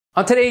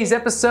On today's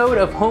episode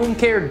of Home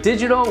Care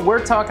Digital,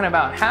 we're talking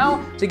about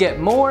how to get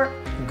more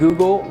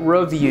Google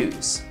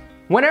reviews.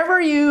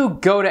 Whenever you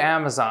go to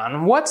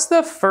Amazon, what's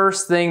the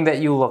first thing that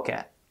you look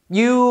at?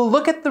 You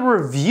look at the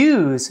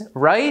reviews,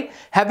 right?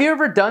 Have you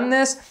ever done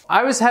this?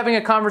 I was having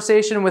a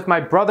conversation with my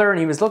brother and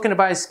he was looking to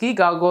buy ski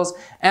goggles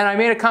and I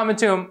made a comment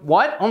to him,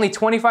 what? Only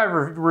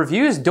 25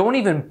 reviews? Don't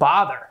even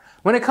bother.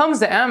 When it comes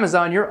to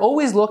Amazon, you're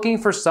always looking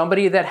for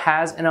somebody that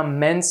has an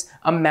immense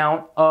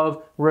amount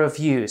of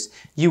reviews.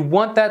 You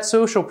want that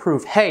social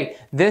proof. Hey,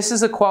 this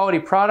is a quality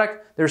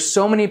product. There's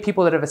so many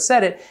people that have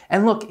said it.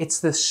 And look, it's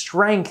the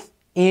strength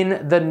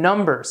in the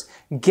numbers.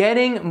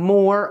 Getting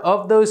more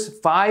of those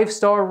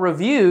 5-star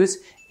reviews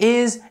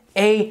is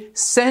an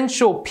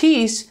essential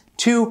piece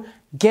to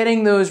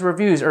getting those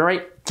reviews, all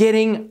right?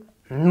 Getting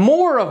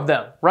more of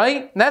them,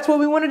 right? That's what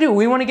we want to do.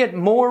 We want to get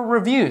more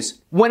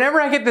reviews.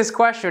 Whenever I get this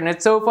question,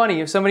 it's so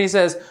funny. If somebody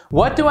says,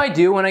 what do I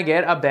do when I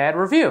get a bad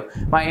review?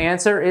 My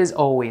answer is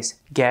always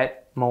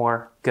get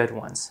more good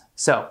ones.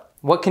 So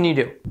what can you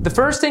do? The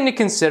first thing to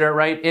consider,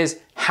 right, is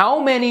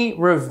how many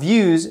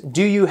reviews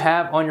do you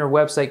have on your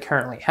website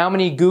currently? How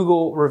many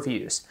Google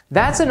reviews?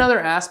 That's another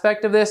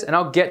aspect of this, and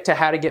I'll get to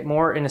how to get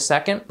more in a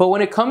second. But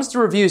when it comes to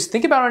reviews,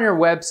 think about on your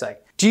website.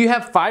 Do you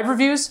have 5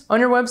 reviews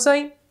on your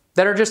website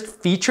that are just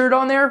featured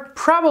on there?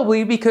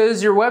 Probably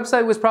because your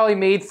website was probably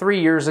made 3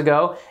 years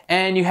ago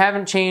and you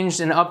haven't changed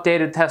and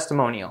updated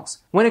testimonials.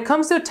 When it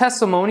comes to a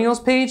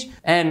testimonials page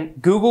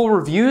and Google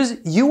reviews,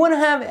 you want to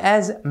have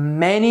as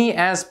many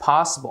as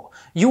possible.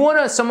 You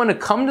want someone to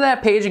come to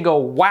that page and go,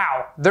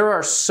 wow, there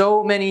are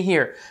so many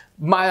here.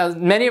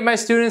 Many of my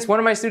students, one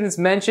of my students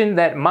mentioned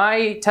that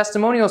my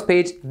testimonials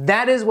page,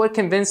 that is what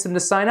convinced him to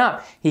sign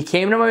up. He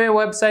came to my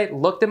website,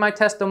 looked at my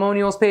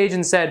testimonials page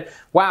and said,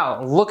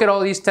 wow, look at all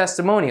these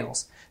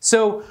testimonials.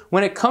 So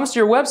when it comes to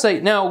your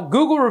website, now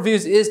Google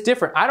reviews is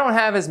different. I don't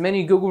have as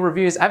many Google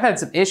reviews. I've had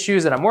some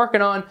issues that I'm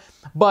working on,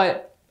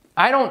 but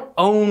I don't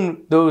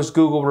own those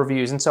Google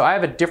reviews. And so I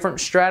have a different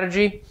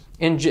strategy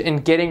in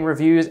getting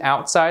reviews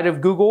outside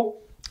of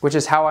Google, which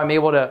is how I'm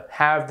able to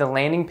have the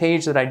landing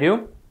page that I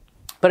do.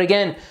 But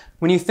again,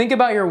 when you think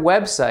about your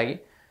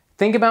website,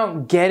 think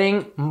about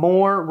getting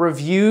more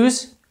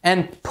reviews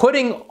and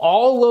putting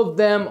all of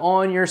them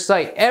on your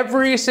site.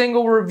 Every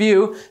single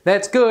review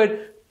that's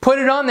good, put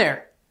it on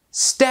there.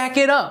 Stack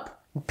it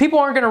up. People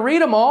aren't going to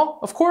read them all.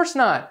 Of course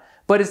not.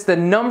 But it's the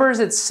numbers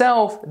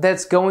itself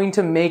that's going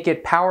to make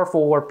it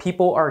powerful where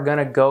people are going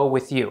to go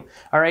with you.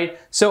 All right.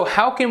 So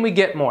how can we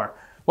get more?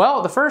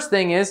 Well, the first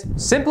thing is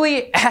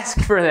simply ask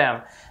for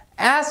them.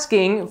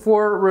 Asking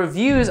for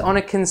reviews on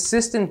a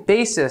consistent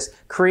basis.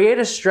 Create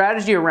a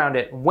strategy around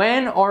it.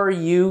 When are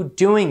you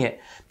doing it?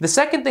 The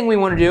second thing we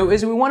want to do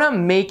is we want to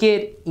make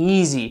it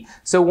easy.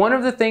 So one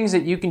of the things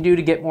that you can do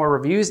to get more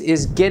reviews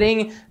is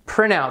getting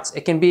printouts.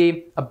 It can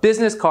be a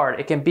business card.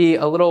 It can be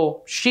a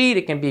little sheet.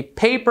 It can be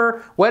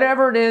paper,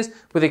 whatever it is,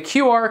 with a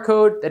QR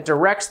code that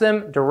directs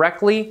them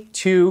directly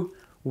to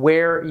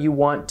where you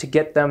want to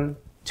get them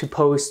to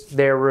post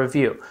their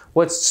review.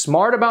 What's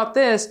smart about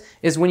this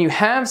is when you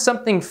have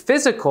something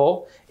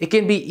physical, it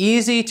can be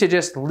easy to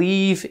just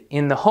leave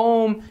in the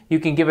home. You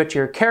can give it to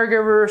your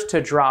caregivers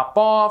to drop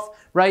off,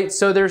 right?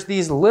 So there's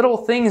these little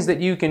things that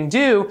you can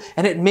do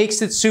and it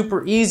makes it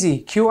super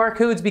easy. QR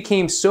codes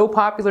became so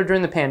popular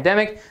during the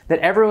pandemic that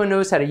everyone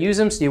knows how to use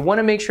them. So you want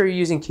to make sure you're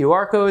using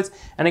QR codes.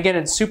 And again,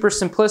 it's super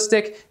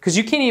simplistic because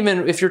you can't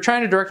even, if you're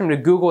trying to direct them to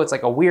Google, it's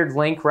like a weird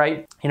link,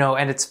 right? You know,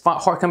 and it's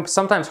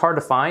sometimes hard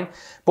to find,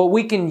 but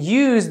we can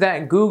use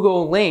that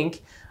Google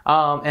link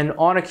and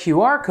on a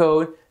QR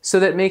code so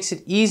that makes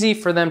it easy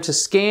for them to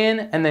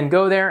scan and then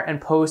go there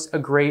and post a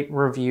great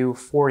review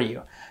for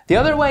you. The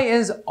other way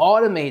is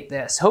automate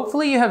this.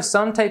 Hopefully you have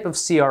some type of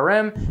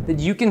CRM that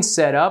you can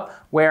set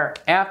up where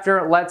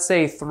after, let's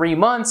say, 3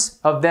 months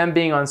of them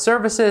being on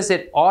services,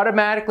 it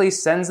automatically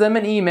sends them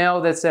an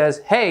email that says,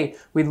 hey,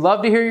 we'd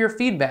love to hear your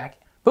feedback.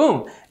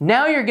 Boom.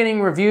 Now you're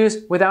getting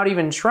reviews without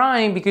even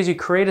trying because you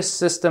create a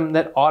system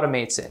that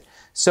automates it.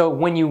 So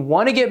when you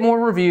want to get more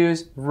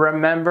reviews,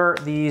 remember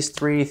these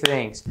 3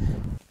 things.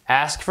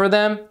 Ask for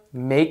them,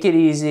 make it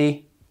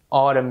easy,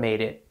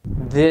 automate it.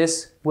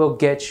 This will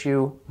get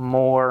you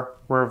more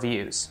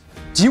reviews.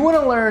 Do you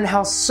want to learn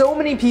how so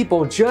many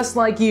people just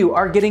like you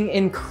are getting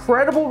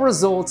incredible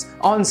results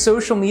on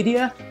social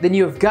media? Then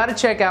you have got to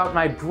check out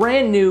my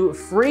brand new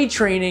free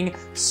training,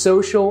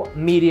 Social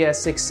Media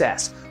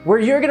Success, where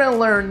you're going to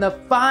learn the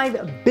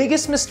 5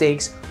 biggest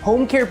mistakes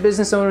home care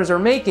business owners are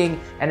making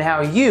and how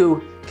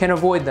you can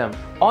avoid them.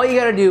 All you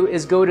gotta do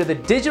is go to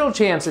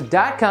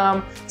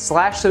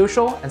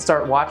thedigitalchamps.com/social and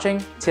start watching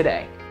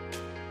today.